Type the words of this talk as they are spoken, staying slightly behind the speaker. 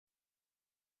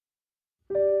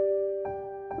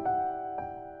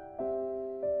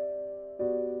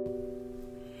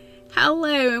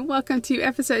Hello and welcome to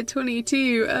episode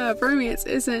 22 of Romance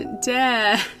Isn't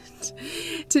Dead.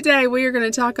 Today we are going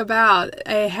to talk about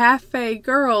a half-fae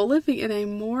girl living in a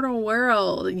mortal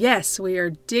world. Yes, we are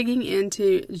digging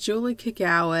into Julie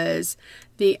Kagawa's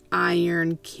The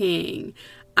Iron King.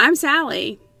 I'm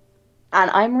Sally.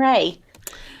 And I'm Ray.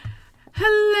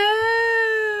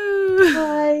 Hello!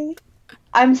 Hi.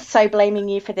 I'm so blaming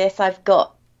you for this. I've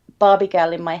got Barbie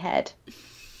girl in my head.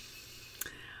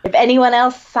 If anyone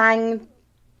else sang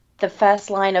the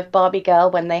first line of Barbie Girl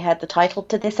when they heard the title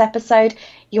to this episode,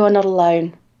 you are not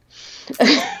alone.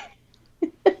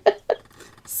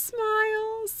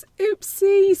 Smiles.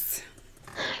 Oopsies.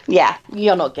 Yeah,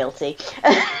 you're not guilty.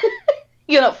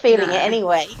 You're not feeling it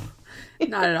anyway.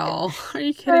 Not at all. Are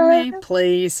you kidding me?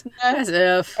 Please. As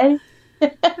if.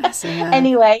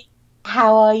 Anyway,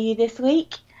 how are you this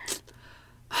week?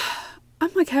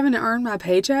 I'm like having to earn my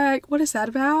paycheck. What is that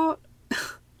about?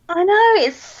 I know,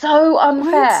 it's so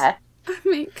unfair. What? I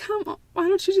mean, come on. Why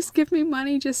don't you just give me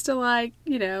money just to,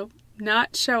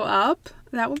 not show up?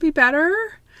 That would be better.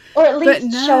 Or at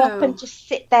least show up and just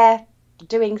sit there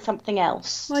doing something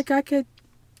else. Like I could,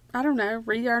 I don't know,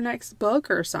 read our next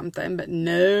book or something. But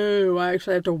no, I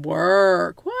actually have to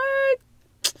work. What?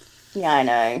 Yeah, I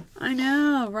know. I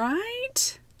know,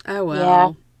 right? Oh, well.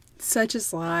 Yeah. Such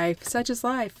is life. Such is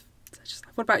life. Such is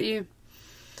life. What about you?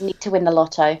 Need to win the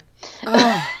lotto.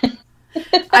 Oh,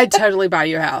 I'd totally buy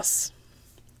you a house.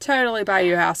 Totally buy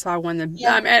you a house if I won the...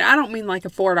 Yeah. I mean, I don't mean like a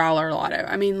 $4 lotto.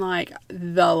 I mean like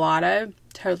the lotto.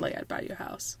 Totally, I'd buy you a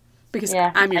house. Because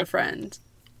I'm your friend.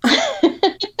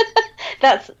 I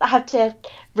have to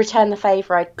return the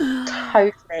favour. I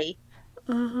totally,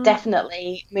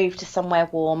 definitely move to somewhere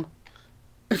warm.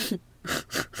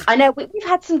 I know we've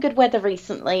had some good weather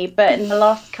recently, but in the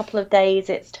last couple of days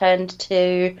it's turned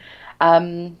to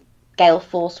gale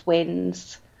force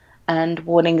winds and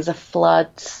warnings of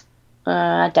floods.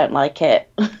 I don't like it.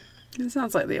 It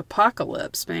sounds like the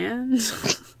apocalypse, man.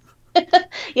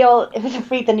 Yeah, well, if you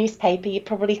read the newspaper, you'd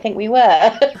probably think we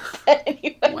were.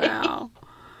 Anyway. Wow.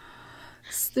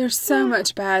 There's so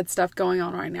much bad stuff going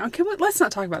on right now. Let's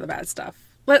not talk about the bad stuff.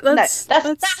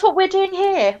 That's what we're doing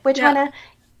here. We're trying to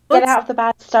get out of the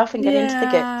bad stuff and get into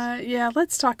the good. Yeah,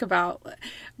 let's talk about...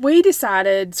 We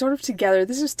decided, sort of together,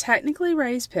 this was technically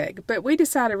Ray's pick, but we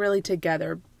decided really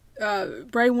together.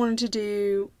 Ray wanted to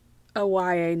do a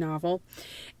YA novel,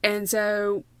 and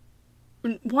so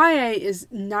YA is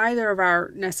neither of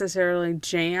our necessarily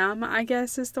jam, I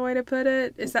guess is the way to put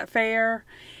it. Is that fair?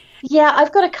 Yeah,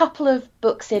 I've got a couple of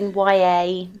books in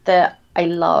YA that I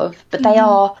love, but they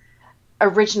are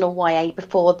original YA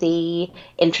before the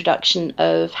introduction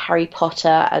of Harry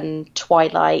Potter and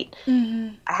Twilight.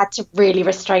 I had to really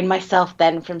restrain myself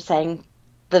then from saying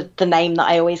the name that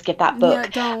I always give that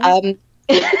book. Yeah,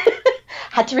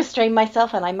 had to restrain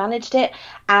myself, and I managed it.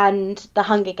 And The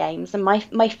Hunger Games, and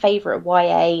my favourite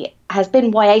YA has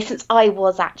been YA since I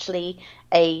was actually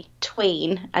a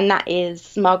tween, and that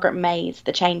is Margaret May's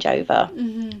The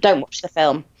Changeover. Don't watch the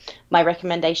film. My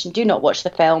recommendation, do not watch the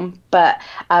film. But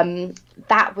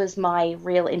that was my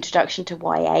real introduction to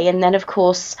YA. And then, of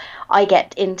course, I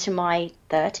get into my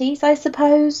 30s, I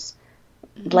suppose.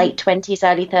 Late 20s,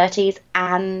 early 30s.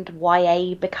 And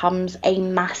YA becomes a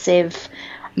massive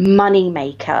money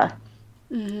maker.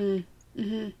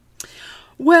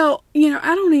 Well,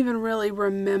 I don't even really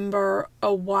remember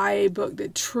a YA book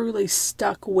that truly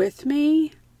stuck with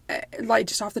me, like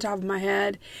just off the top of my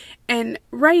head. And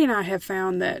Ray and I have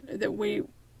found that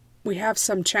we have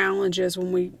some challenges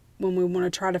when we want to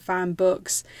try to find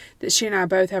books that she and I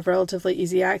both have relatively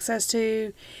easy access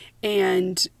to.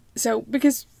 And so,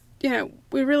 because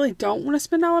we really don't want to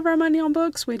spend all of our money on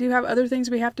books. We do have other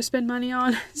things we have to spend money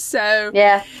on. So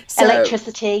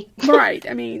electricity. Right.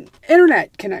 I mean,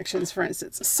 internet connections, for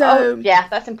instance. So yeah,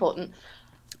 that's important.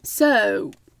 So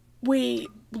we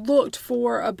looked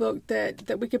for a book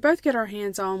that we could both get our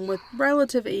hands on with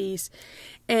relative ease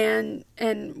and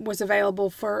was available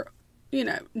for,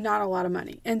 not a lot of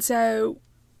money. And so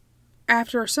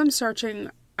after some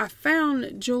searching, I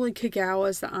found Julie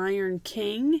Kagawa's The Iron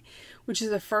King, which is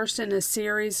the first in a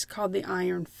series called The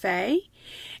Half-Fae.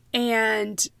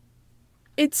 And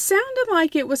it sounded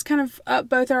like it was kind of up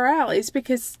both our alleys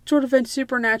because sort of a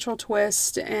supernatural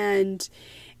twist, and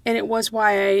it was YA.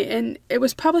 And it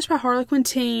was published by Harlequin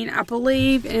Teen, I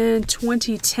believe, in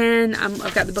 2010.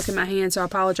 I've got the book in my hand, so I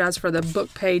apologize for the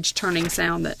book page turning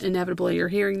sound that inevitably you're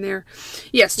hearing there.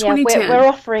 Yes, 2010.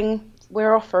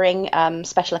 We're offering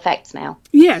special effects now.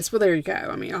 Yes, well, there you go.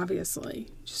 I mean, obviously,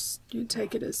 just you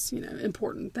take it as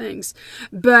important things,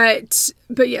 but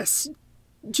yes,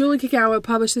 Julie Kagawa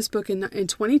published this book in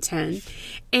 2010,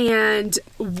 and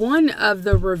one of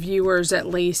the reviewers, at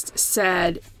least,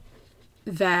 said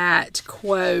that,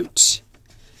 quote,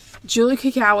 Julie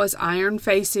Kagawa's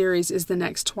Iron-Fae series is the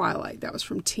next Twilight. That was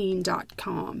from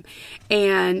teen.com.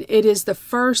 And it is the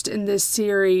first in this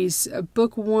series.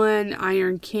 Book 1,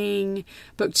 Iron King.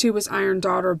 Book 2 was Iron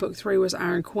Daughter. Book 3 was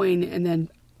Iron Queen. And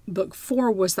then Book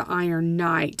 4 was the Iron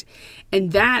Knight.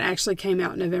 And that actually came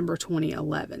out in November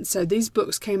 2011. So these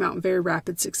books came out in very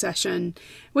rapid succession.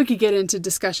 We could get into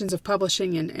discussions of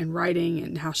publishing and writing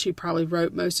and how she probably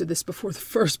wrote most of this before the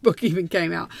first book even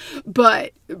came out.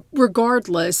 But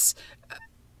regardless,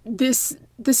 this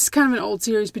is kind of an old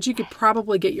series, but you could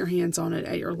probably get your hands on it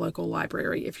at your local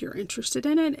library if you're interested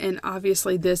in it. And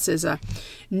obviously this is a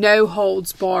no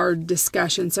holds barred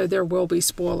discussion, so there will be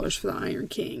spoilers for the Iron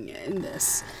King in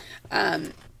this.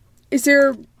 Did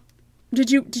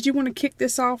you want to kick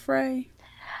this off, Ray?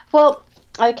 Well,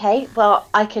 okay. Well,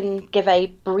 I can give a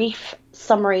brief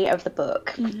summary of the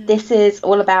book. Mm-hmm. This is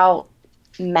all about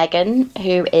Megan,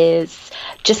 who is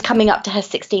just coming up to her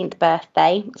 16th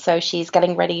birthday, so she's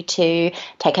getting ready to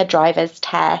take her driver's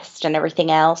test and everything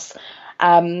else.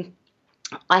 I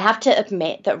have to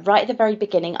admit that right at the very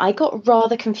beginning I got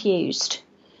rather confused,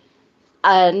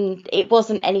 and it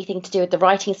wasn't anything to do with the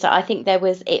writing, so I think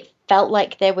it felt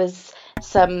like there was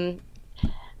some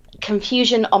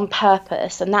confusion on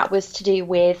purpose, and that was to do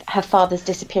with her father's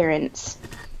disappearance.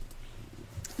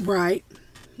 Right.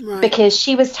 Because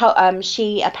she was told,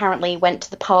 she apparently went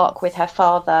to the park with her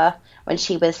father when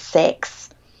she was 6,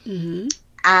 mm-hmm.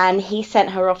 and he sent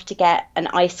her off to get an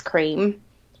ice cream,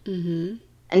 mm-hmm.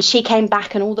 and she came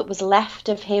back, and all that was left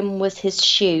of him was his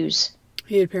shoes.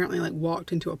 He had apparently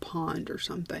walked into a pond or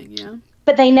something, yeah.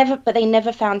 But they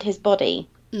never found his body.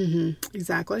 Mm-hmm.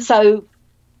 Exactly. So,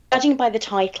 judging by the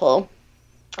title,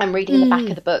 I'm reading the back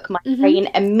of the book, my brain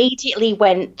immediately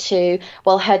went to,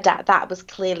 well, her dad, that was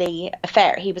clearly a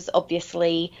fairy. He was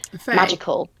obviously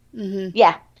magical. Mm-hmm.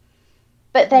 Yeah.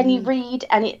 But then you read,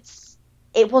 and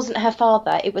it wasn't her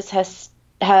father. It was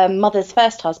her mother's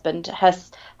first husband, her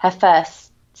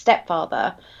first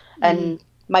stepfather. And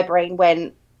my brain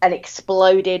went and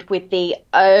exploded with the,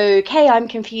 okay, I'm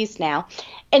confused now.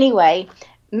 Anyway,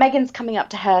 Megan's coming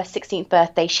up to her 16th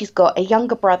birthday. She's got a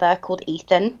younger brother called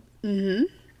Ethan. Mm-hmm.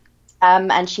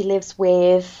 And she lives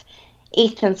with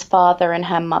Ethan's father and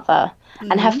her mother.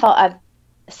 Mm-hmm. And her father,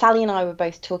 Sally and I were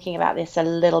both talking about this a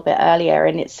little bit earlier,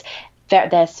 and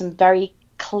there's some very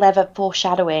clever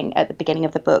foreshadowing at the beginning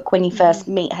of the book when you first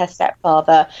meet her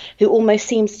stepfather, who almost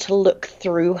seems to look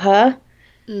through her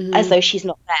as though she's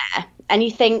not there. And you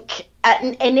think,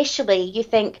 initially, you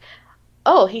think,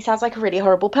 oh, he sounds like a really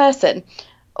horrible person,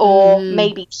 or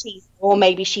maybe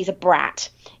she's a brat.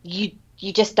 You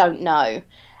just don't know.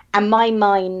 And my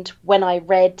mind, when I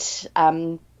read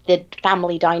the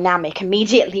family dynamic,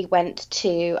 immediately went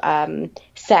to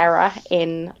Sarah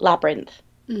in Labyrinth,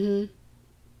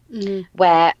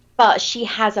 but she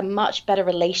has a much better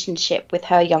relationship with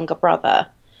her younger brother,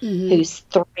 who's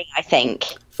 3, I think.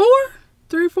 4?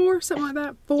 3 or 4, something like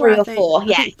that. 4, 3 or I think. 4,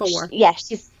 yeah. I think 4. Yeah,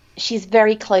 she's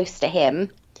very close to him,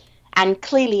 and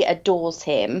clearly adores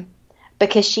him,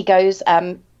 because she goes,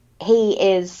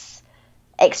 he is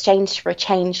exchanged for a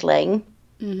changeling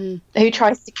who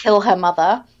tries to kill her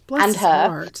mother. Bless and his her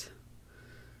heart.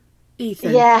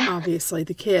 Ethan, obviously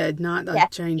the kid, not the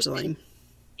changeling.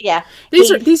 Yeah,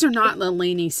 these are not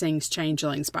Lalini Singh's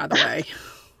changelings, by the way.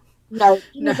 No,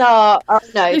 these are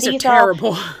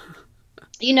terrible.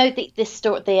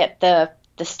 The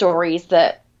stories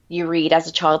that you read as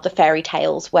a child, the fairy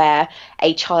tales where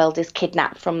a child is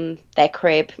kidnapped from their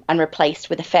crib and replaced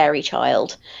with a fairy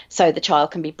child, so the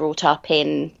child can be brought up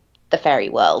in the fairy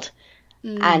world.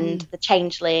 And the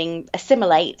changeling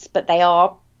assimilates, but they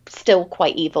are still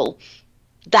quite evil.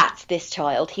 That's this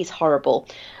child. He's horrible.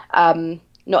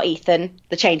 Not Ethan,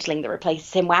 the changeling that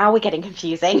replaces him. Wow, we're getting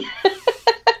confusing.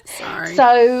 Sorry.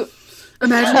 So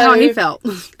imagine how he felt.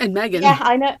 And Megan. Yeah,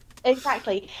 I know.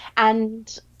 Exactly.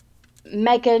 And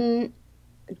Megan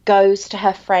goes to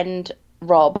her friend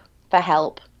Rob for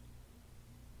help.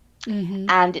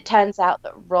 And it turns out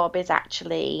that Rob is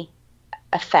actually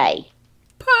a fae.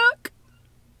 Puck,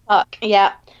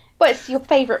 yeah. Well, it's your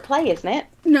favourite play, isn't it?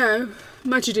 No,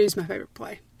 Much Ado is my favourite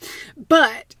play.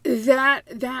 But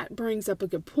that brings up a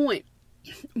good point.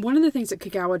 One of the things that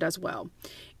Kagawa does well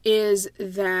is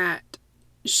that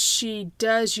she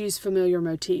does use familiar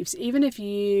motifs. Even if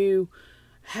you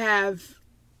have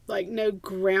no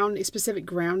specific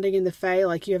grounding in the Fae,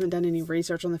 like you haven't done any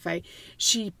research on the Fae,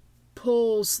 she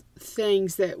pulls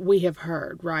things that we have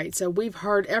heard, right? So we've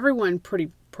heard, everyone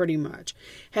pretty pretty much,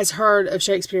 has heard of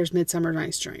Shakespeare's Midsummer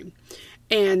Night's Dream.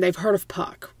 And they've heard of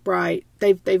Puck, right?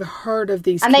 They've heard of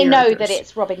these and characters. they know that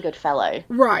it's Robin Goodfellow.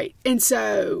 Right. And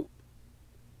so,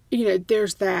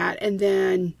 there's that. And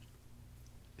then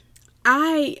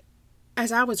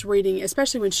as I was reading,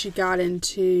 especially when she got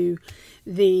into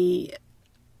the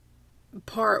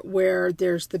part where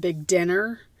there's the big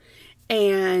dinner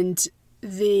and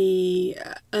the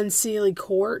Unseelie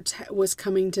Court was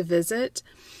coming to visit,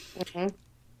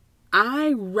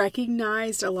 I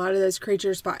recognized a lot of those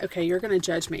creatures by, okay, you're going to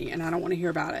judge me and I don't want to hear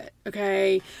about it,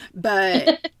 okay?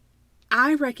 But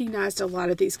I recognized a lot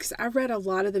of these because I read a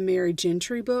lot of the Mary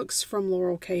Gentry books from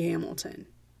Laurell K. Hamilton.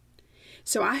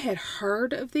 So I had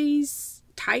heard of these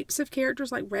types of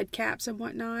characters like Red Caps and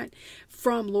whatnot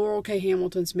from Laurell K.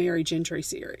 Hamilton's Mary Gentry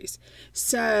series.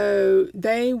 So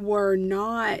they were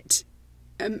not...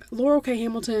 Laurell K.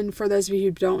 Hamilton, for those of you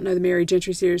who don't know the Mary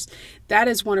Gentry series, that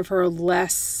is one of her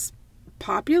less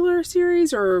popular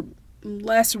series, or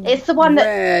less It's the one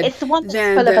that's full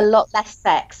of a lot less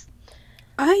sex.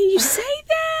 You say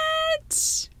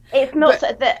that? It's not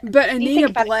but Anita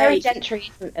Blake, Mary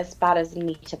Gentry isn't as bad as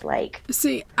Anita Blake.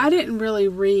 See, I didn't really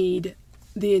read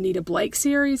the Anita Blake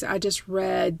series. I just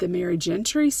read the Mary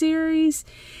Gentry series.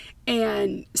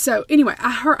 And so anyway,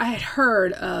 I had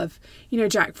heard of,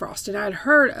 Jack Frost, and I had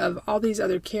heard of all these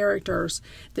other characters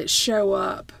that show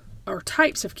up, or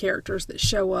types of characters that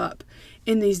show up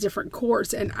in these different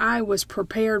courts, and I was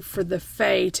prepared for the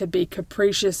Fae to be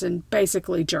capricious and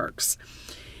basically jerks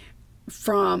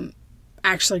from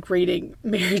actually reading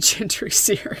Mary Gentry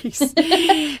series.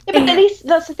 Yeah, but at least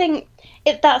that's the thing.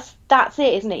 That's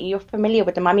it, isn't it? You're familiar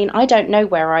with them. I mean, I don't know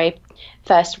where I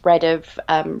first read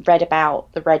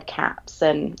about the Red Caps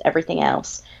and everything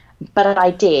else, but I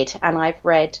did, and I've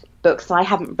read books, and I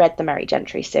haven't read the Mary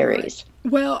Gentry series.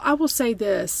 Right. Well, I will say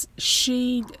this: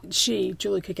 Julie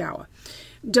Kagawa,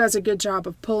 does a good job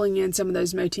of pulling in some of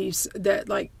those motifs that,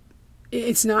 like,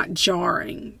 it's not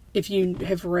jarring if you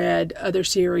have read other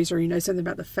series or you know something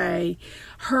about the Fae.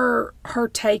 Her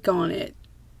take on it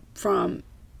from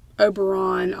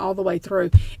Oberon all the way through,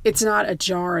 it's not a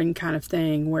jarring kind of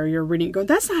thing where you're reading it going,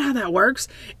 that's not how that works.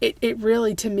 It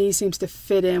really, to me, seems to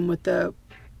fit in with the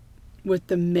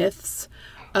myths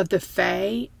of the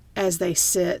Fae as they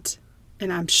sit,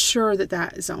 and I'm sure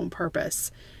that is on purpose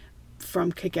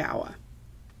from Kagawa.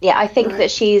 Yeah, I think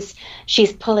that she's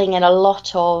pulling in a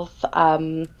lot of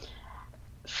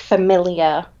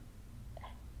familiar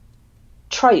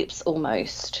tropes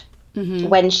almost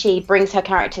when she brings her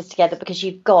characters together, because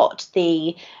you've got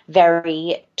the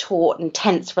very taut and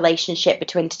tense relationship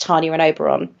between Titania and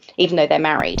Oberon, even though they're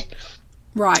married.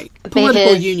 Right.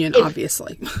 Political union,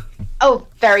 obviously. Oh,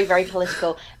 very, very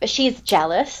political. But she's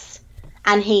jealous,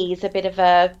 and he's a bit of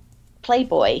a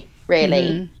playboy,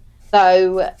 really.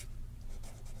 So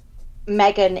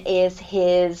Megan is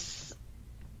his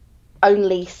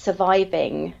only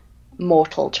surviving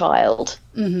mortal child.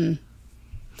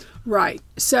 Right.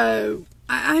 So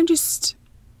I'm just,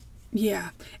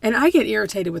 and I get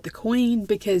irritated with the Queen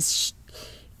because,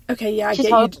 I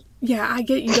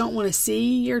get you don't want to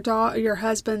see your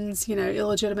husband's,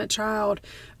 illegitimate child,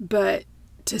 but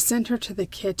to send her to the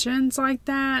kitchens like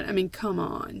that, I mean, come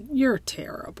on, you're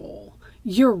terrible.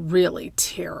 You're really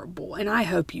terrible, and I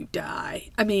hope you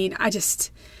die. I mean, I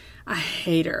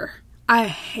hate her.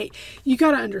 You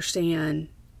got to understand,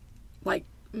 like,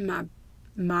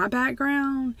 my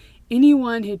background,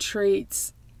 anyone who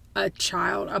treats a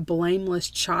blameless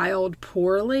child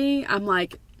poorly, I'm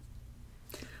like,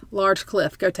 large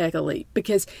cliff, go take a leap,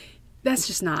 because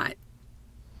that's not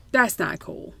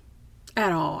cool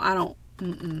at all. I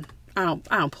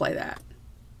don't play that.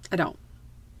 I don't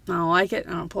like it.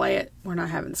 I don't play it. We're not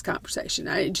having this conversation.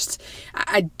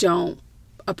 I don't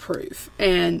approve.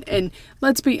 And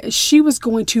she was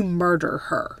going to murder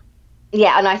her.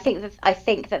 Yeah, and I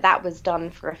think that was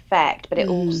done for effect, but it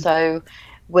also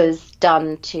was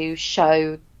done to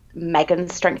show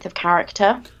Megan's strength of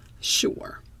character.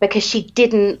 Sure. Because she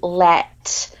didn't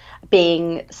let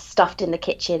being stuffed in the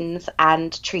kitchens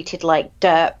and treated like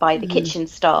dirt by the kitchen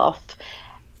staff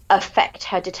affect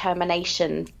her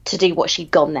determination to do what she'd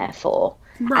gone there for.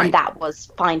 Right. And that was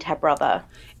find her brother.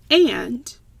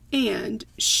 And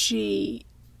she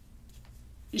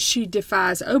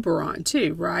defies Oberon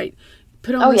too, right?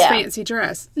 Put on this fancy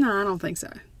dress. No, I don't think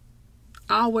so.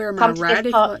 I'll wear my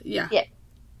radical... Yeah.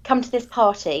 Come to this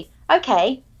party.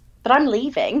 Okay, but I'm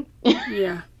leaving.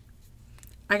 Yeah.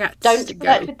 I got to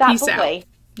go. With that peace boy. Out.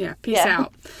 Yeah, peace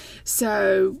out.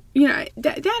 So,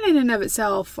 that in and of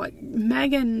itself, like,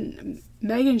 Megan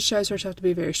Megan shows herself to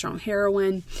be a very strong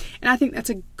heroine, and I think that's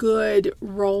a good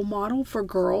role model for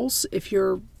girls. If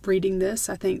you're reading this,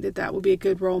 I think that would be a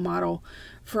good role model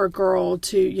for a girl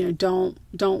to, you know,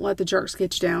 don't let the jerks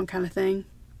get you down, kind of thing.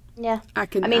 Yeah. I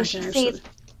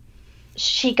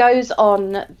she goes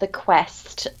on the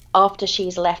quest after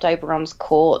she's left Oberon's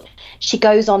court. She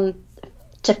goes on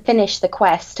to finish the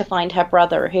quest to find her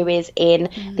brother, who is in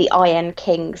the Iron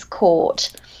King's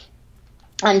court.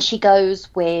 And she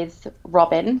goes with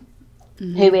Robin,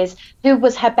 who was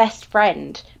her best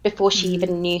friend before she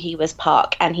even knew he was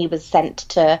Puck, and he was sent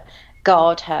to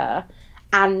guard her,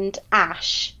 and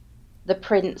Ash, the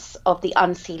prince of the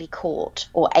Unseelie Court,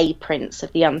 or a prince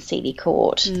of the Unseelie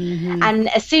Court. And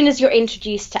as soon as you're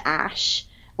introduced to Ash,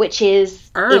 which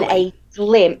is in a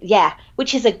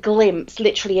which is a glimpse,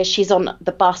 literally as she's on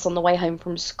the bus on the way home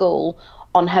from school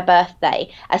on her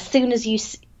birthday, as soon as you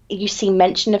see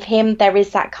mention of him, there is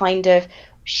that kind of,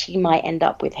 she might end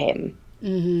up with him.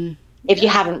 If you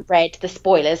haven't read the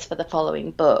spoilers for the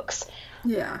following books.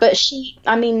 Yeah. But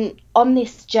on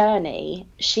this journey,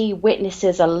 she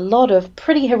witnesses a lot of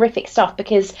pretty horrific stuff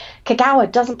because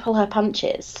Kagawa doesn't pull her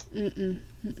punches.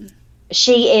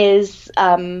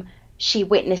 She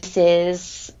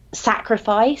witnesses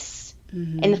sacrifice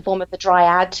in the form of the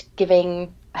Dryad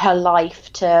giving her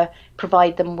life to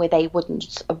provide them with a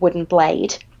wooden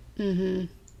blade.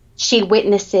 She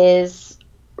witnesses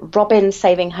Robin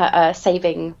saving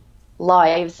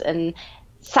lives and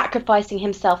sacrificing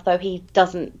himself, though he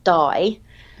doesn't die,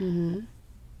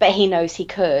 but he knows he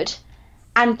could.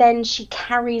 And then she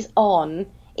carries on,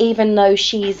 even though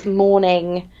she's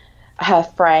mourning her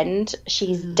friend,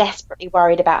 she's desperately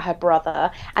worried about her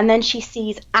brother, and then she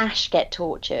sees Ash get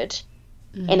tortured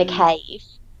in a cave,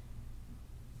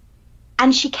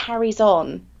 and she carries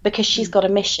on because she's got a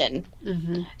mission.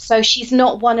 So she's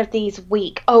not one of these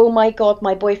weak, oh my god,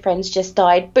 my boyfriend's just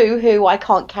died, boo-hoo, I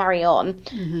can't carry on.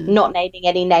 Not naming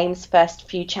any names, first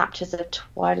few chapters of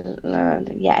Twilight.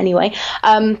 Anyway.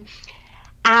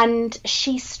 And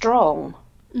she's strong.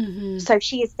 So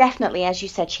she is definitely, as you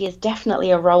said, she is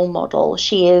definitely a role model.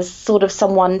 She is sort of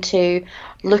someone to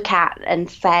look at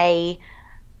and say,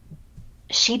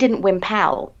 she didn't wimp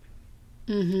out.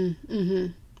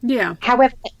 Yeah.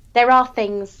 However, there are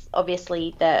things,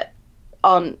 obviously, that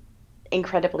aren't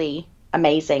incredibly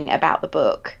amazing about the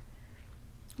book.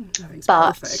 Nothing's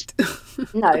perfect.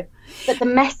 No, but the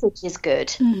message is good.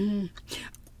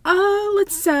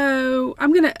 So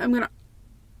I'm gonna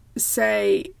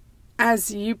say,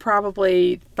 as you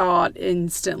probably thought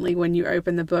instantly when you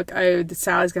opened the book, oh,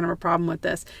 Sally's gonna have a problem with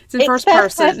this. It's first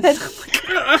person.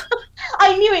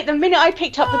 I knew it the minute I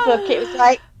picked up the book. It was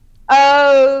like,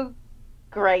 oh,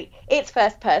 great, it's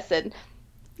first person.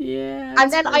 Yeah.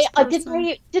 And then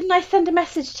didn't I send a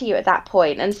message to you at that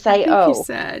point and say, you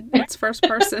said it's first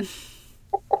person.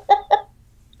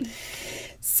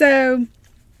 So,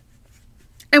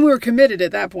 and we were committed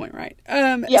at that point, right?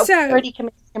 Yeah, so, we're already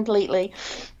committed completely.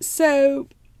 So,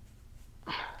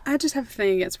 I just have a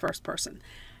thing against first person.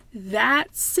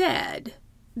 That said,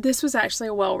 this was actually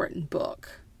a well-written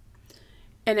book.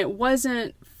 And it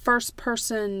wasn't first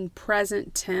person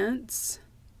present tense.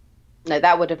 No,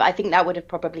 I think that would have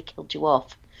probably killed you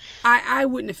off. I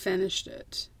wouldn't have finished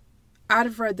it. I'd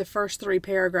have read the first 3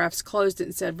 paragraphs, closed it,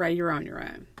 and said, Ray, you're on your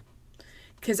own.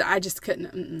 Because I just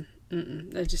couldn't,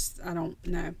 I don't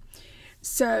know.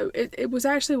 So it was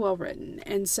actually well written.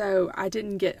 And so I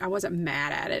wasn't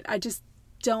mad at it. I just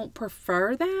don't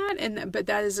prefer that. But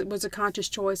was a conscious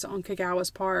choice on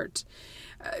Kagawa's part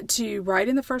to write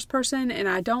in the first person. And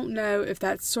I don't know if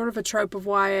that's sort of a trope of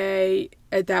YA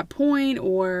at that point,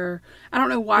 or I don't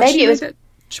know why she made that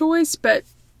choice, but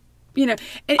I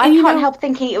can't help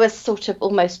thinking it was sort of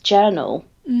almost journal.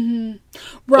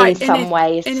 Right. In some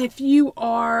ways. And if you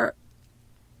are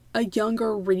a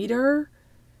younger reader,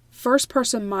 first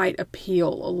person might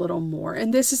appeal a little more.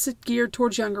 And this is geared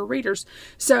towards younger readers.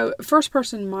 So first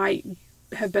person might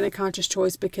have been a conscious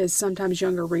choice because sometimes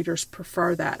younger readers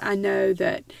prefer that. I know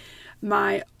that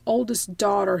my oldest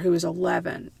daughter, who is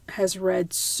 11, has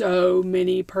read so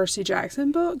many Percy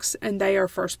Jackson books, and they are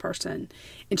first person,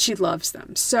 and she loves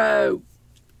them. So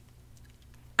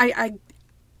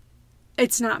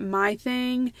it's not my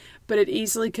thing, but it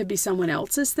easily could be someone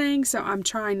else's thing. So I'm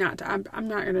trying not to. I'm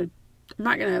not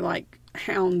gonna like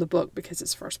hound the book because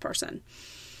it's first person.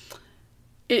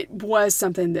 It was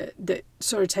something that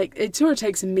sort of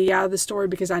takes me out of the story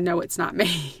because I know it's not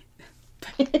me.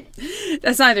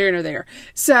 That's neither here nor there.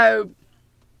 So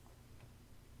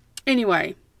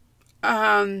anyway,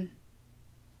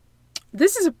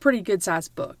 this is a pretty good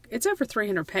sized book. It's over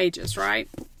 300 pages, right?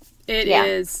 It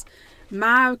is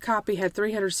My copy had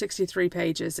 363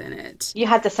 pages in it. You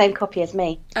had the same copy as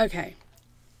me. Okay.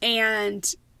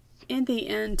 And in the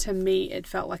end, to me, it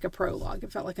felt like a prologue.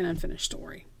 It felt like an unfinished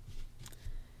story.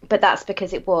 But that's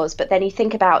because it was. But then you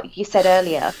think about, you said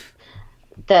earlier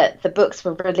that the books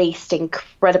were released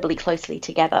incredibly closely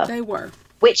together. They were.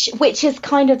 Which is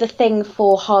kind of the thing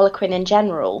for Harlequin in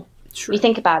general. True. You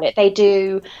think about it. They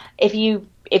do, if you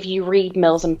read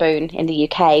Mills and Boon in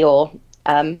the UK or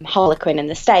Harlequin in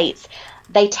the States,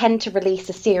 they tend to release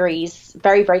a series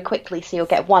very, very quickly. So you'll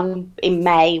get one in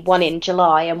May, one in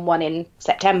July, and one in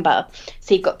September.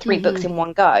 So you've got 3 books in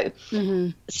one go.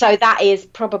 So that is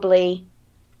probably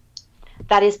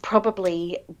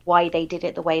why they did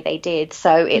it the way they did.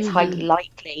 So it's highly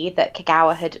likely that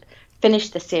Kagawa had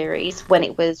finished the series when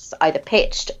it was either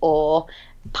pitched or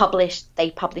published.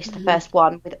 They published the first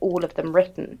one with all of them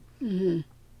written.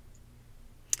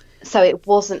 So it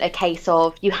wasn't a case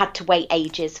of you had to wait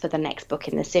ages for the next book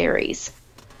in the series.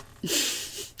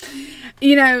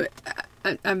 You know,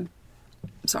 I'm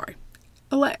sorry.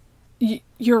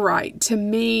 You're right. To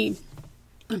me,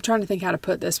 I'm trying to think how to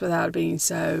put this without it being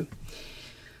so...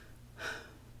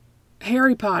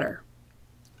 Harry Potter.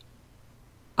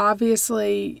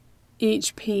 Obviously,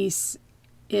 each piece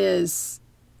is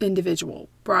individual,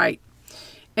 right?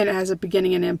 And it has a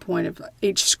beginning and end point of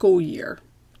each school year,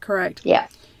 correct? Yeah.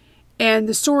 And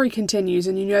the story continues,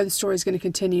 and you know the story is going to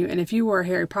continue. And if you were a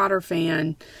Harry Potter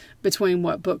fan between,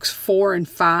 books 4 and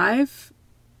 5,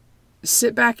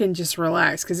 sit back and just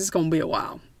relax, because it's going to be a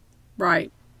while,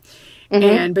 right?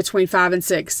 And between 5 and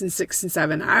 6 and 6 and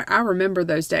 7, I remember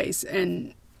those days.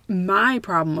 And my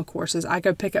problem, of course, is I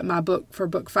go pick up my book for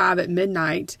book 5 at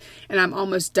midnight, and I'm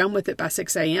almost done with it by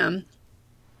 6 a.m.,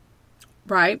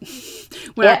 right?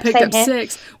 When I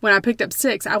picked up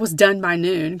 6, I was done by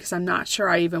noon, because I'm not sure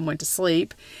I even went to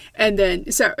sleep. And then,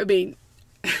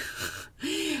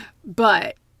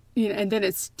 but, and then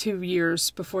it's 2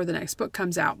 years before the next book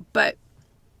comes out. But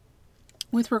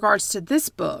with regards to this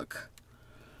book,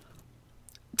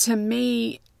 to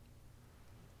me,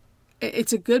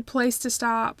 it's a good place to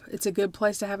stop. It's a good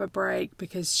place to have a break,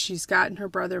 because she's gotten her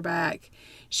brother back.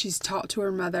 She's talked to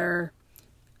her mother.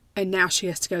 And now she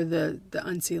has to go to the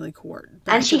Unseelie Court.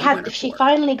 And she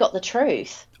finally got the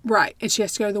truth. Right. And she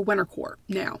has to go to the Winter Court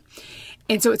now.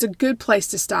 And so it's a good place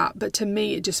to stop. But to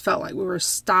me, it just felt like we were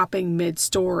stopping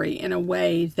mid-story in a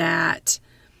way that,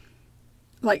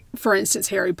 like, for instance,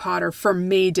 Harry Potter, for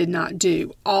me, did not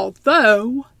do.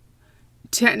 Although,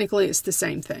 technically, it's the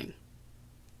same thing.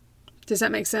 Does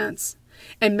that make sense?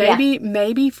 And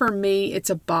maybe for me, it's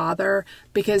a bother,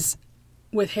 because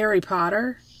with Harry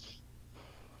Potter,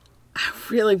 I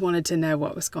really wanted to know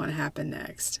what was going to happen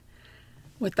next.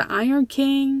 With the Iron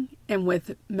King and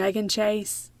with Meghan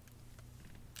Chase,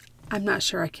 I'm not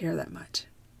sure I care that much.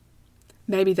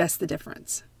 Maybe that's the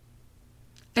difference.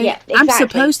 And yeah, exactly. I'm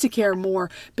supposed to care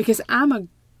more because I'm a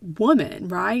woman,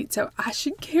 right? So I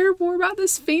should care more about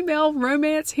this female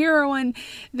romance heroine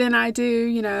than I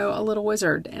do, a little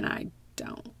wizard, and I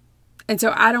don't. And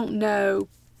so I don't know.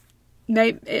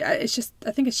 Maybe I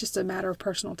think it's just a matter of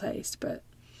personal taste, but.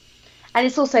 And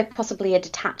it's also possibly a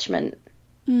detachment.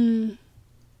 There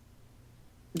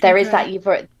is that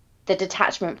the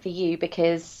detachment for you,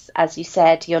 because, as you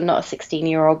said, you're not a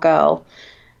 16-year-old girl.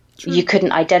 True. You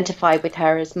couldn't identify with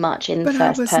her as much in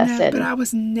first person. But I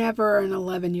was never an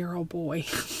 11-year-old boy.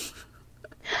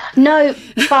 No,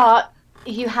 but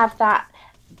you have that.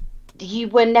 You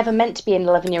were never meant to be an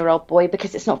 11-year-old boy,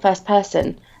 because it's not first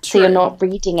person. True. So you're not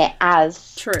reading it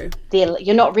as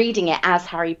you're not reading it as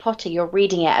Harry Potter. You're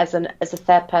reading it as a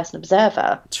third person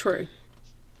observer. True.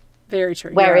 Very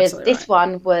true. Whereas this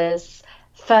one was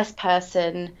first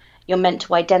person. You're meant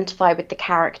to identify with the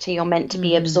character. You're meant to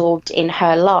be absorbed in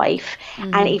her life.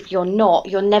 And if you're not,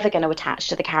 you're never going to attach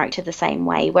to the character the same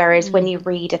way. Whereas when you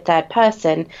read a third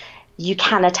person, you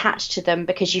can attach to them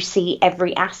because you see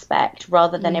every aspect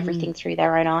rather than everything through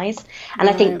their own eyes. And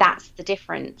I think that's the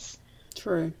difference.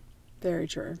 True. Very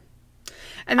true.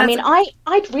 And I mean,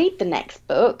 I'd read the next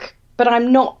book, but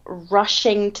I'm not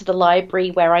rushing to the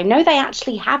library where I know they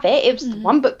actually have it. It was the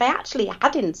one book they actually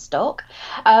had in stock.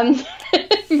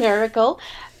 Miracle.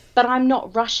 But I'm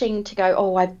not rushing to go,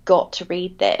 oh, I've got to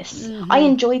read this. I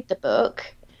enjoyed the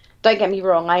book. Don't get me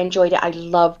wrong, I enjoyed it. I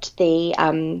loved the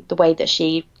way that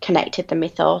she connected the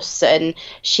mythos, and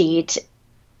she'd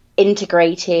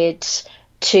integrated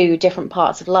 2 different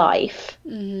parts of life.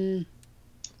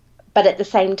 But at the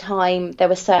same time, there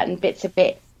were certain bits of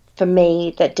it for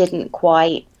me that didn't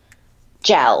quite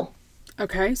gel.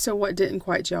 Okay, so what didn't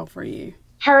quite gel for you?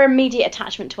 Her immediate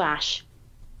attachment to Ash.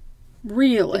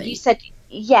 Really? You said,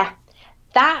 yeah,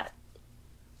 that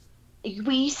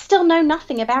we still know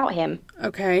nothing about him.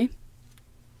 Okay.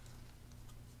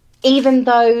 Even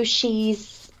though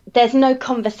there's no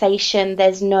conversation,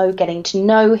 there's no getting to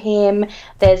know him.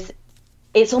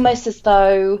 It's almost as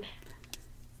though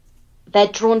they're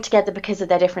drawn together because of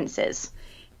their differences.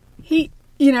 You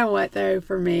know what, though,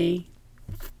 for me,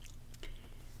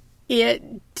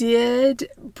 it did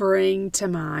bring to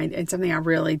mind, and something I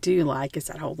really do like is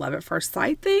that whole love at first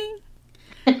sight thing.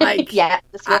 Like, yeah,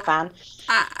 that's a fan.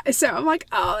 So I'm like,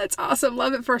 oh, that's awesome.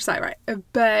 Love at first sight, right?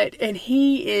 And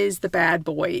he is the bad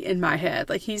boy in my head.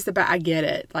 Like, he's I get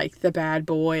it. Like, the bad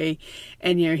boy.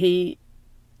 And, he's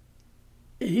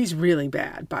really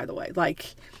bad, by the way.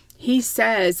 Like, he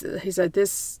said he's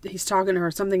talking to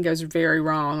her, something goes very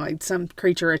wrong. Like, some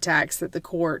creature attacks at the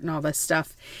court and all this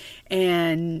stuff.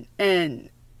 And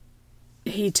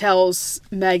he tells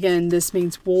Megan this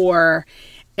means war.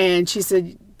 And she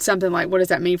said something like, what does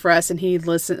that mean for us? And he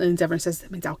listens over and says,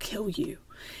 that means I'll kill you.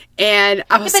 And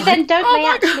I was but then don't they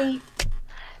actually...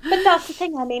 But that's the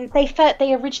thing. I mean,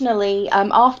 they originally,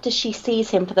 after she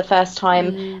sees him for the first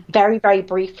time, very, very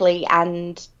briefly,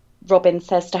 and Robin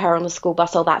says to her on the school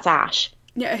bus, oh, that's Ash.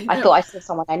 Yeah, I thought I saw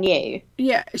someone I knew.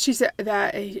 Yeah, she said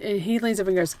that, and he leans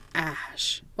over and goes,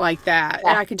 Ash, like that. Yeah.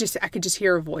 And I could just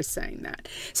hear a voice saying that.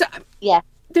 So yeah.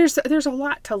 There's a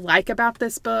lot to like about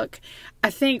this book. I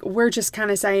think we're just kind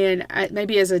of saying,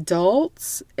 maybe as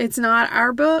adults, it's not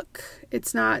our book.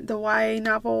 It's not the YA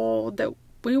novel that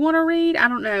we want to read. I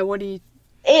don't know. What do you...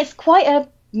 It's quite a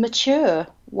mature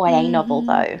YA novel,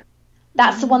 though.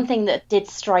 That's the one thing that did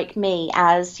strike me,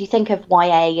 as you think of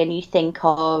YA and you think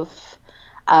of...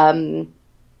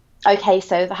 okay,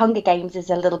 so the Hunger Games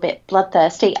is a little bit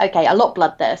bloodthirsty. Okay, a lot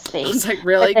bloodthirsty. I was like,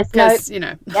 really? Because,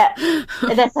 Yeah.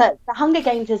 The Hunger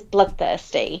Games is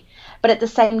bloodthirsty, but at the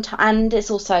same time, and it's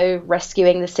also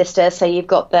rescuing the sister, so you've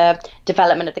got the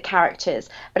development of the characters.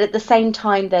 But at the same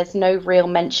time, there's no real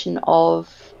mention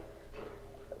of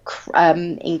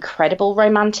incredible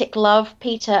romantic love.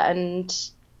 Peter and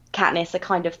Katniss are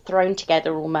kind of thrown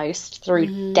together almost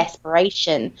through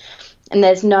desperation. And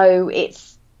there's no...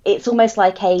 It's almost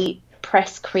like a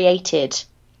press-created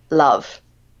love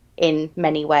in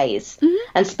many ways.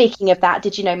 And speaking of that,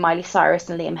 did you know Miley Cyrus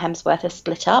and Liam Hemsworth are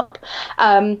split up?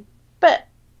 But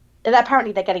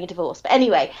apparently they're getting a divorce. But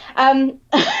anyway,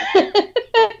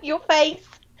 your face.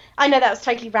 I know that was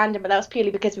totally random, but that was purely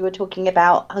because we were talking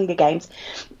about Hunger Games.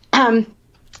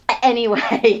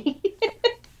 Anyway.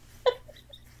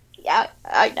 Yeah,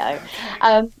 I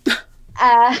know.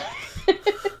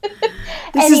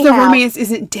 This is the Romance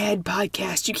Isn't Dead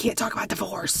podcast. You can't talk about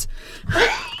divorce.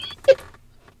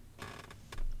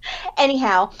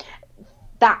 Anyhow,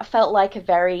 that felt like a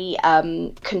very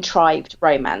contrived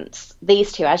romance.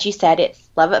 These two, as you said, it's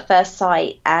love at first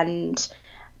sight, and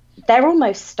they're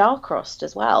almost star-crossed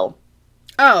as well.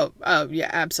 Oh, yeah,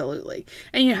 absolutely.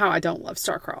 And you know how I don't love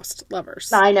star-crossed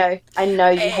lovers. I know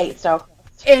you hate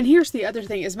star-crossed. And here's the other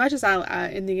thing. As much as I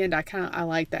in the end, I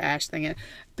like the Ash thing,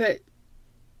 but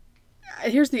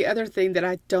here's the other thing that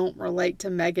I don't relate to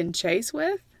Megan Chase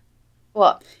with.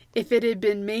 What? If it had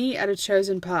been me, I'd have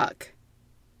chosen Puck.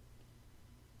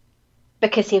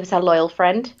 Because he was her loyal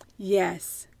friend?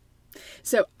 Yes.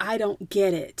 So I don't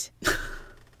get it.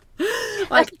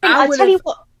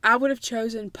 I would have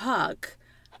chosen Puck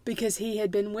because he had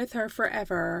been with her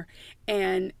forever,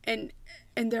 and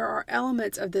there are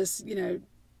elements of this,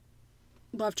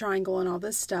 love triangle and all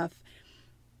this stuff,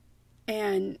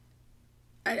 and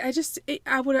I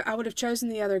would have chosen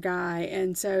the other guy,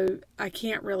 and so I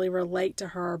can't really relate to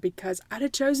her because I'd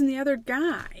have chosen the other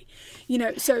guy.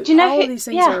 So all of these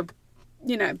things are,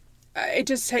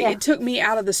 it took me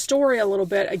out of the story a little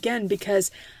bit again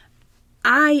because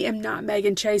I am not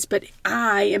Megan Chase, but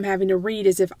I am having to read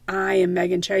as if I am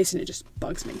Megan Chase, and it just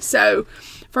bugs me. So,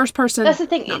 first person, that's the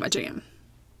thing. Not my jam.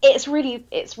 It's really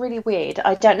weird.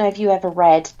 I don't know if you ever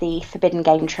read the Forbidden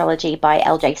Game trilogy by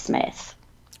L.J. Smith.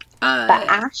 But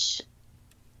Ash,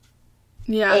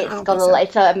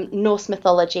 it's Norse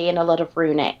mythology and a lot of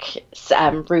runic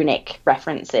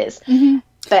references. Mm-hmm.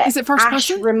 But is it first Ash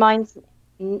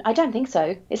person? I don't think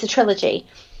so. It's a trilogy.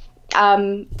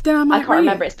 Then I can't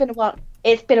remember. It's been a while.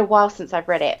 It's been a while since I've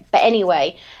read it. But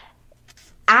anyway,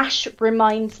 Ash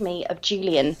reminds me of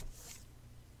Julian.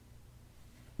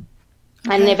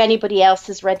 Okay. And if anybody else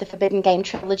has read the Forbidden Game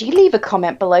trilogy, leave a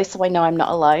comment below so I know I'm not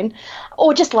alone.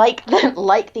 Or just like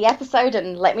the episode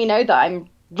and let me know that I'm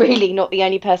really not the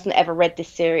only person that ever read this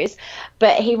series.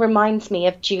 But he reminds me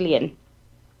of Julian.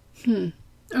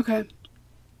 Okay.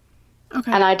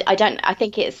 And I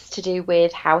think it's to do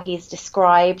with how he's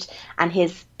described and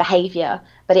his behaviour,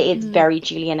 but it is very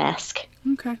Julian-esque.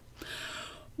 Okay.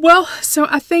 Well, so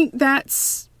I think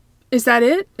is that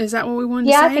it? Is that what we wanted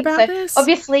to Yeah, I say think about so. this?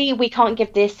 Obviously, we can't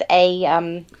give this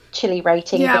a chili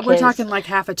rating Yeah, we're because talking like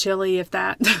half a chili, if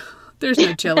that. There's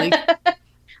no chili.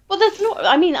 well, there's not.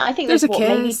 I mean, I think There's there's a what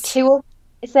maybe kiss. two or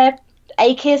is there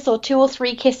a kiss or two or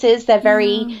three kisses? They're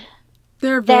very Yeah.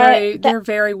 they're They're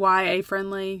very YA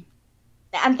friendly.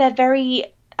 and they're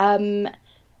very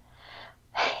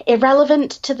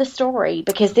irrelevant to the story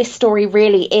because this story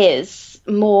really is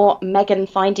more Megan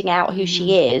finding out who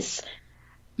she is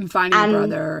And finding a and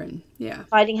brother and yeah.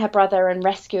 finding her brother and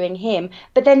rescuing him.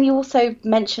 But then you also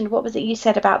mentioned what was it you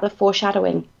said about the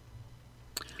foreshadowing?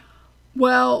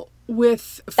 Well,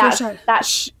 with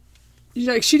That's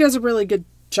she does a really good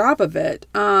job of it.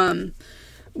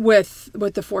 With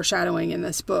the foreshadowing in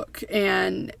this book,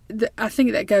 and I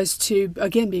think that goes to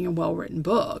again being a well-written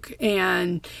book.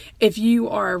 And if you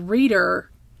are a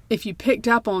reader, if you picked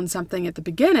up on something at the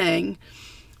beginning,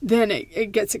 then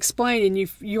it gets explained, and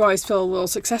you always feel a little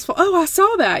successful. Oh, I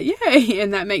saw that, yay!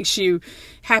 And that makes you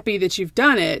happy that you've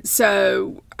done it.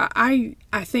 So I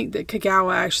think that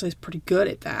Kagawa actually is pretty good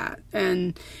at that.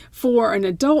 And for an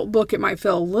adult book, it might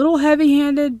feel a little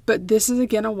heavy-handed, but this is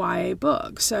again a YA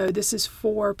book. So this is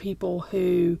for people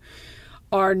who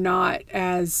are not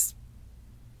as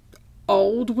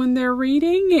old when they're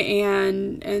reading,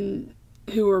 and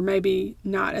who are maybe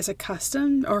not as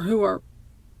accustomed, or who are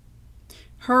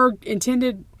her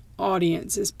intended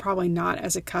audience is probably not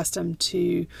as accustomed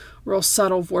to real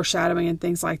subtle foreshadowing and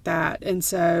things like that. And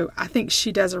so I think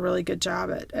she does a really good job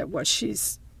at what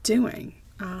she's doing.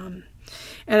 And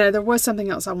there was something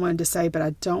else I wanted to say, but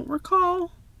I don't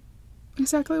recall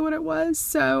exactly what it was.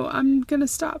 So I'm going to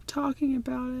stop talking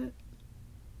about it.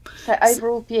 so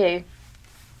overall view.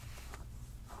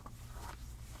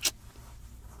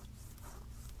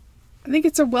 I think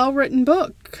it's a well-written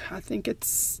book. I think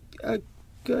it's a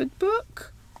good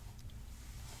book.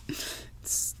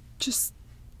 It's just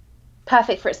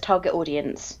Perfect for its target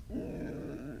audience.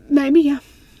 maybe, yeah.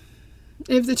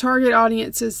 If the target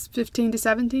audience is 15 to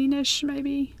 17-ish,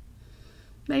 maybe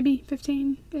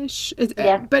 15-ish.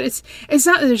 Yeah. But it's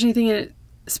not that there's anything in it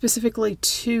specifically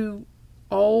too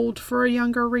old for a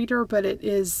younger reader, but it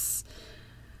is.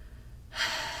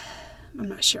 I'm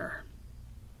not sure.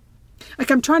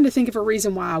 Like, I'm trying to think of a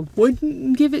reason why I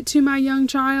wouldn't give it to my young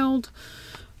child,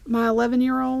 my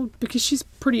 11-year-old, because she's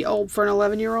pretty old for an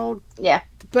 11-year-old. Yeah.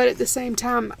 But at the same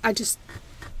time, I'm just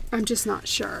not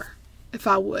sure if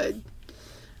I would.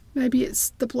 Maybe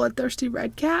it's the bloodthirsty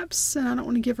red caps, and I don't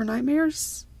want to give her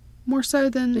nightmares more so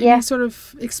than any sort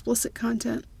of explicit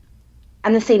content.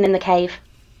 And the scene in the cave.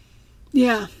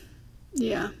 Yeah.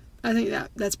 I think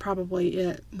that's probably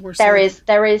it. More so. There is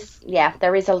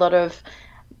a lot of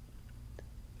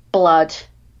blood.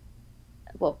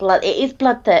 Well, blood. It is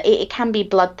it can be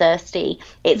bloodthirsty.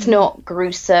 It's not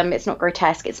gruesome. It's not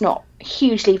grotesque. It's not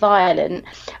hugely violent.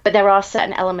 But there are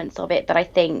certain elements of it that I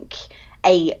think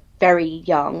a very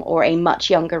young or a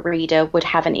much younger reader would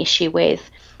have an issue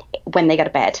with when they go to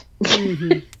bed.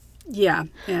 Yeah,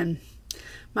 and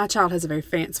my child has a very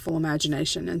fanciful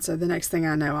imagination, and so the next thing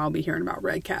I know, I'll be hearing about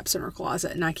red caps in her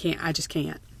closet, and I just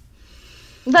can't.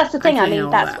 That's the thing. I mean,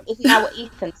 that. isn't that what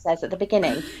Ethan says at the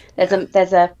beginning? There's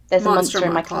a monster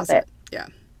in my closet. Yeah,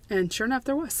 and sure enough,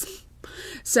 there was.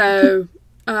 So,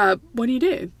 what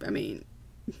do? I mean,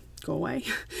 go away.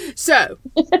 So,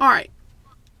 all right.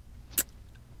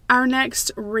 Our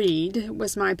next read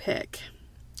was my pick,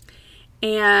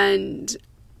 and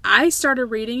I started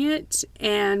reading it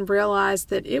and realized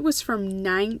that it was from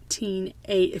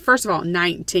 1980. First of all,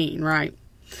 19, right?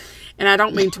 And I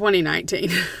don't mean 2019.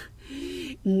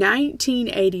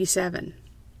 1987.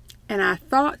 And I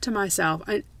thought to myself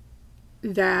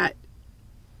that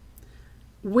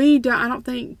I don't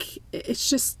think, it's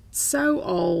just so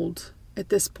old at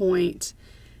this point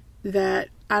that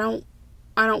I don't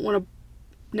want to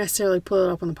necessarily put it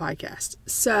up on the podcast.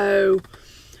 So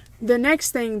the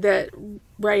next thing that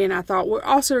Ray and I thought,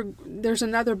 there's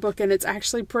another book, and it's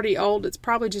actually pretty old. It's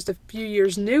probably just a few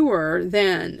years newer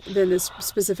than this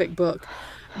specific book,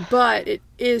 but it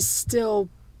is still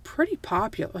pretty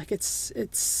popular. Like it's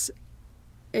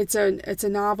a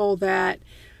novel that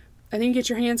I think you get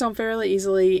your hands on fairly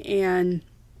easily, and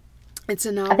it's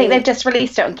a novel. I think they've just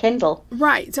released it on Kindle.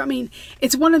 Right. So I mean,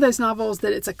 it's one of those novels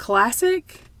that it's a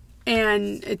classic.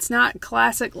 And it's not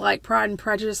classic like Pride and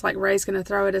Prejudice, like Ray's going to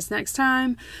throw at us next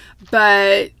time,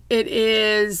 but it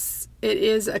is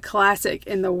a classic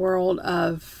in the world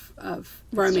of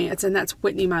romance, and that's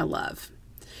Whitney, My Love.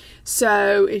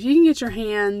 So if you can get your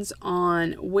hands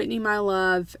on Whitney, My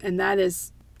Love, and that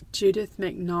is Judith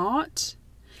McNaught,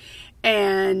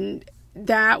 and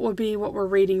that would be what we're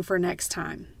reading for next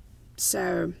time.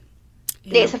 So,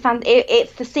 yeah.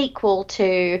 It's the sequel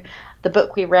to the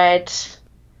book we read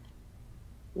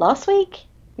last week.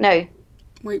 No,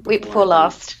 week before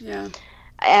last. Yeah.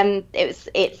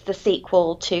 It's the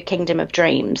sequel to Kingdom of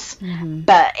Dreams,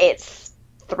 but it's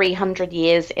 300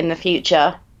 years in the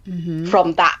future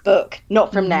from that book,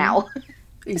 not from now.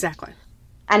 Exactly.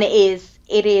 And it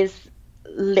is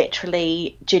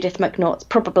literally Judith McNaught's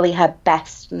probably her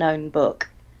best known book.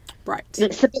 Right.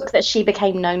 It's the book that she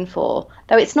became known for,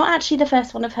 though it's not actually the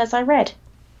first one of hers I read.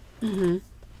 I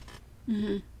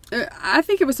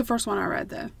think it was the first one I read,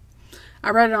 though. I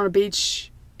read it on a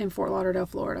beach in Fort Lauderdale,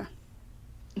 Florida.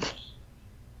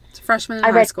 It's a freshman in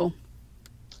high school.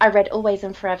 I read Always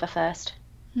and Forever first.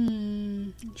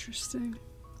 Interesting.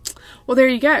 Well, there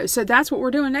you go. So that's what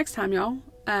we're doing next time, y'all.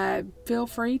 Feel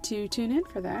free to tune in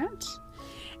for that.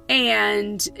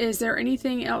 And is there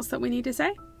anything else that we need to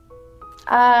say?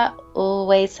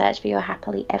 Always search for your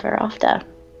happily ever after.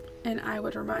 And I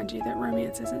would remind you that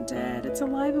romance isn't dead. It's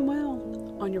alive and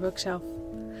well on your bookshelf.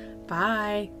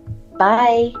 Bye.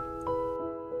 Bye.